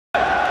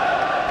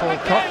Paul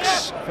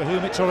Cox, for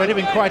whom it's already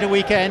been quite a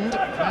weekend.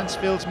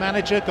 Mansfield's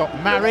manager got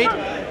married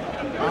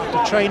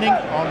after training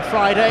on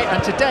Friday,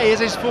 and today is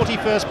his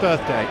 41st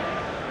birthday.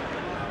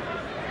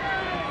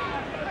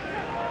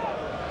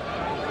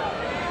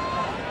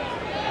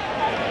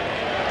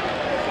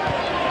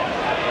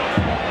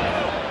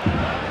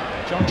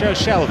 Joe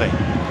Shelvey,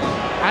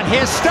 and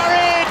here's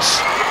Sturridge,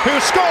 who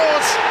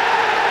scores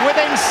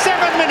within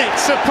 7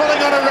 minutes of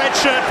pulling on a red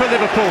shirt for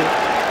Liverpool.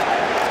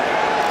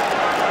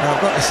 Now, I've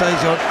got to say,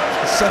 John,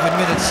 7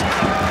 minutes,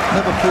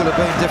 Liverpool have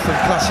been different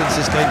class since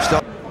this game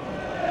started.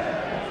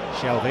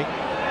 Shelvey,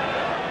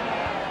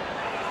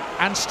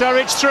 and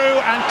Sturridge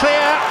through and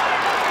clear,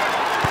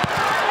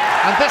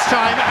 and this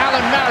time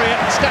Alan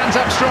Marriott stands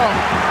up strong.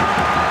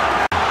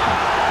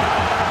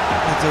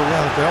 They do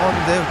well beyond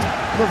there.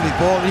 Lovely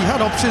ball. He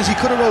had options. He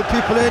could have rolled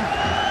people in.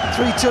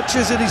 3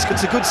 touches, and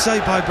it's a good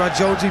save by Brad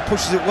Jones. He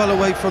pushes it well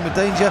away from the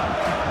danger.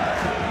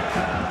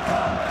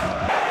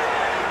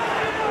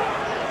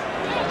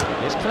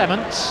 Here's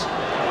Clements,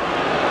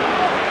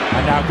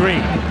 and now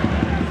Green.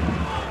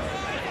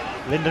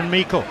 Lyndon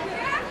Meikle,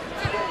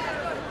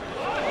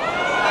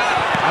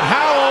 and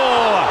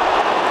Howell.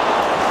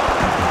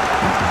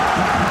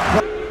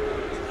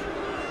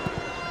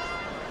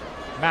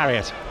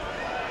 Marriott.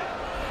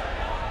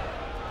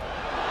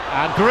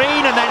 And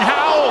Green, and then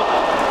Howell.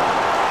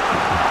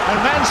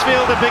 And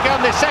Mansfield have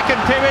begun the second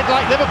period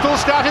like Liverpool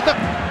started the...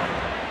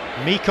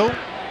 Meikle.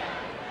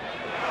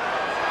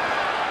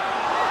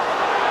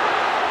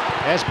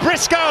 There's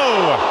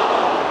Briscoe.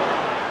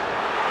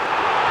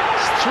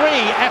 It's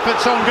 3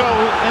 efforts on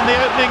goal in the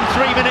opening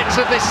 3 minutes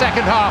of this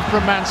second half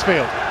from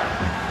Mansfield.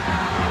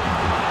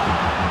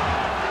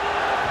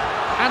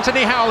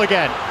 Anthony Howell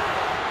again.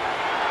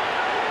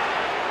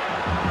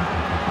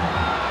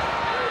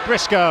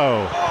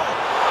 Briscoe.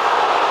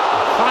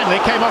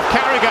 Finally came off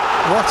Carragher.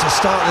 What a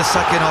start of the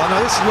second half.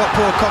 Now, this is what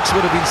Paul Cox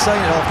would have been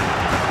saying of.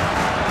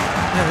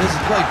 Yeah, this is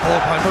a great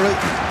ball by Murray.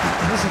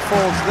 As he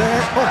falls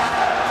there. Oh.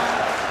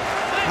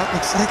 That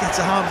looks like it's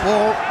a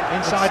handball.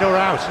 Inside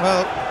or out?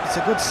 Well, it's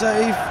a good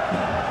save.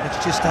 It's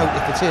just out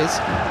if it is.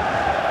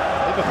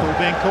 Liverpool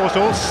being caused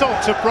all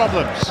sorts of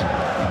problems.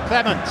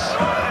 Clements.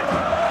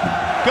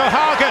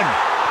 Gohagen.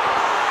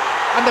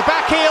 And the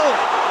back heel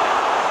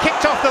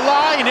kicked off the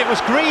line. It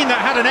was Green that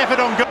had an effort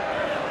on goal.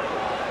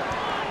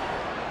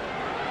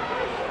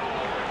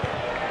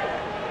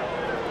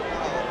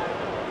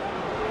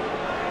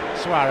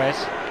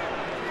 Suarez,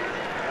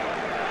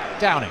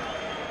 Downing,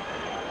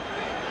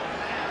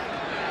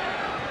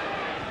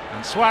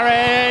 and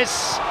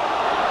Suarez,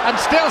 and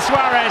still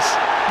Suarez.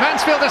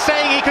 Mansfield are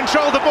saying he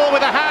controlled the ball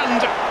with a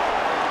hand.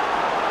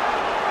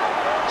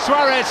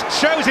 Suarez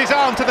shows his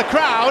arm to the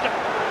crowd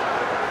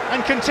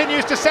and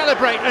continues to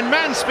celebrate, and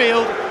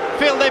Mansfield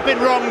feel they've been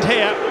wronged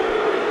here,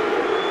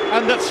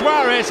 and that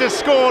Suarez has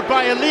scored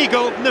by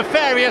illegal,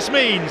 nefarious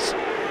means.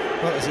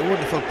 Well, it's a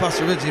wonderful pass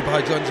originally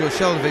by Joe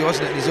Shelvey,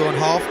 wasn't it, in his own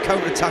half.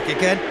 Counter-attack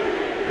again.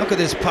 Look at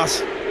this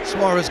pass.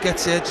 Suarez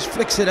gets here, just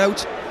flicks it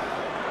out.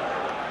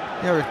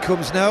 Here it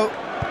comes now.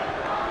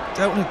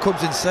 Downing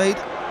comes inside.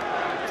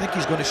 I think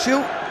he's going to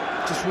shoot.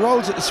 Just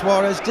rolls it to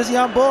Suarez. Does he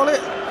handball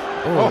it?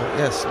 Oh,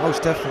 yes,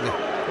 most definitely.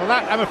 Well,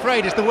 that, I'm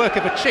afraid, is the work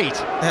of a cheat.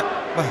 Yeah,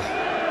 well,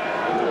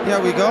 here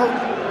we go.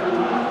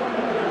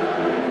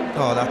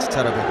 Oh, that's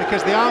terrible.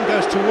 Because the arm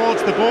goes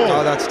towards the ball.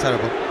 Oh, that's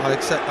terrible. I'll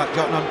accept that,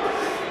 John.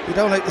 You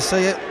don't like to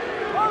see it,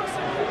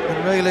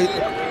 and really,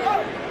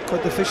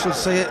 could the officials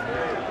see it?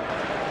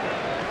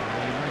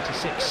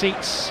 96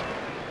 seats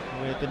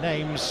with the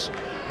names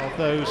of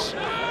those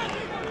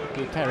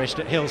who perished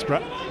at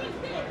Hillsborough.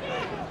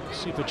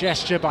 Super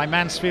gesture by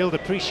Mansfield,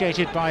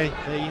 appreciated by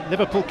the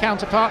Liverpool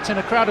counterparts in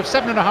a crowd of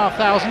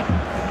 7,500.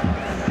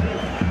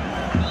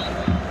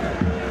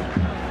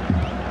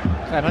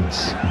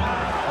 Clements,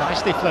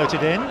 nicely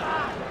floated in.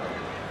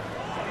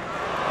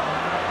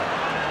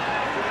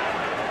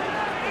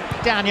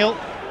 Daniel,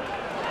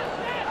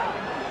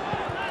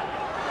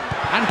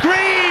 and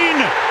Green!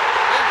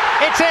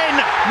 It's in!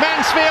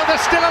 Mansfield are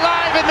still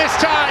alive in this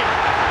tie!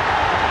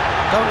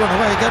 Don't run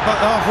away, get back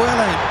the halfway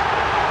lane.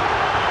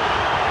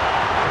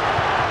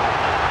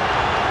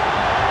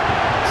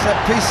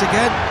 Set piece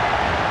again.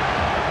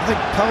 I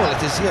think Powell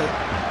it is here.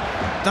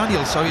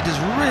 Daniel, sorry, does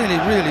really,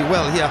 really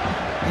well here.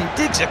 He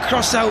digs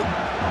across out.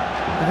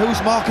 And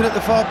who's marking at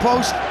the far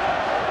post?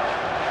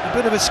 A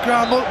bit of a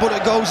scramble, but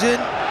it goes in.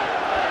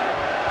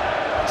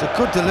 It's a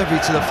good delivery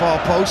to the far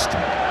post,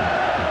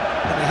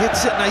 and he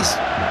hits it nice.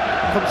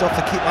 Comes off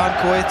the keeper and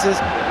Coates,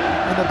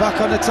 and they're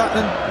back on attack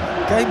and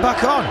game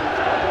back on.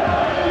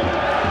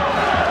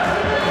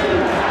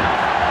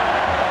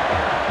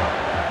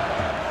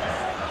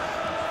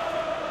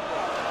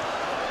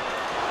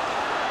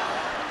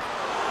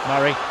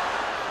 Murray,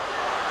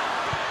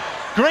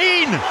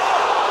 Green.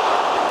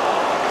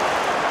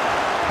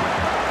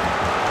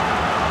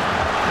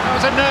 That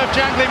was a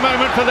nerve-jangling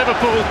moment for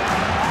Liverpool.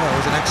 Well,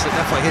 it was an excellent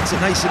effort. He hits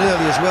it nice and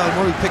early as well.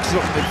 Murray picks it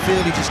up in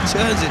midfield. He just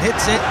turns and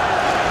hits it.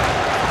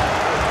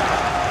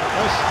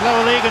 Those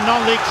lower league and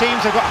non-league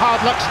teams have got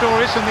hard luck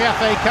stories from the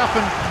FA Cup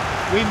and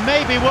we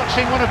may be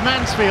watching one of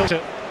Mansfield.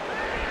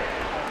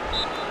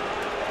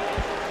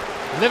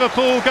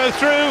 Liverpool go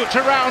through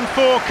to round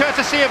 4,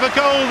 courtesy of a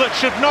goal that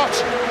should not,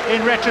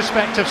 in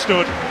retrospect, have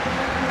stood.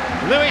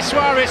 Luis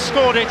Suarez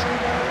scored it.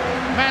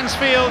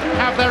 Mansfield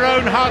have their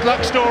own hard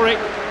luck story.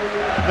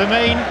 The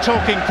main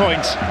talking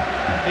point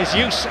is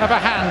use of a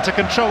hand to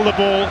control the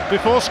ball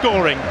before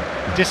scoring,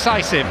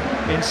 decisive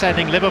in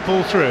sending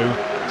Liverpool through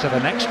to the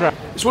next round.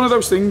 It's one of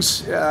those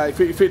things, if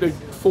it had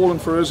fallen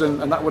for us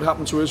and that would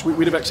happen to us,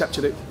 we'd have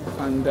accepted it.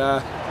 And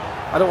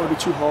I don't want to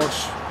be too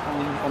harsh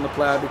on the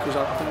player, because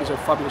I think he's a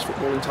fabulous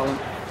footballing talent.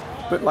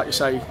 But like you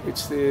say,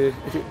 it's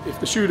if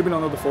the shoe had been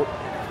on the other foot,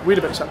 we'd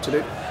have accepted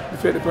it.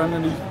 Fair to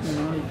Brendan,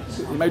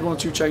 he made 1 or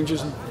 2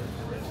 changes, and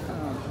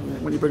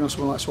when you bring on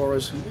someone like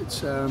Suarez,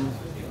 it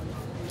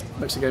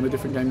makes the game a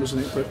different game, doesn't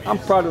it? But I'm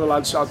proud of the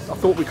lads. I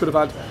thought we could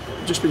have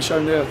had, just been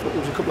shown there, I thought there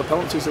was a couple of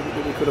penalties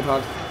that we could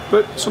have had.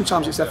 But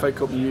sometimes it's FA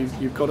Cup and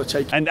you've got to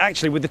take. And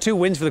actually, with the 2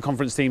 wins for the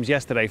conference teams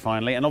yesterday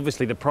finally, and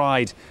obviously the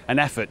pride and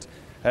effort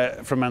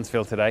from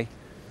Mansfield today,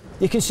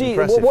 you can see,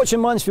 impressive. watching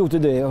Mansfield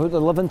today,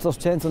 11th or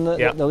 10th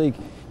in the league,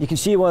 you can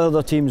see why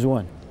other teams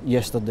won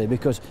yesterday,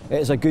 because it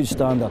is a good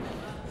standard.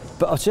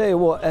 But I'll tell you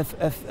what,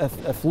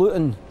 if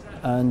Luton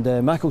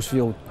and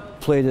Macclesfield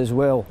played as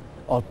well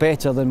or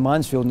better than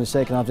Mansfield in the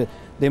second half,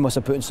 they must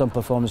have put in some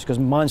performance, because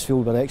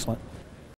Mansfield were excellent.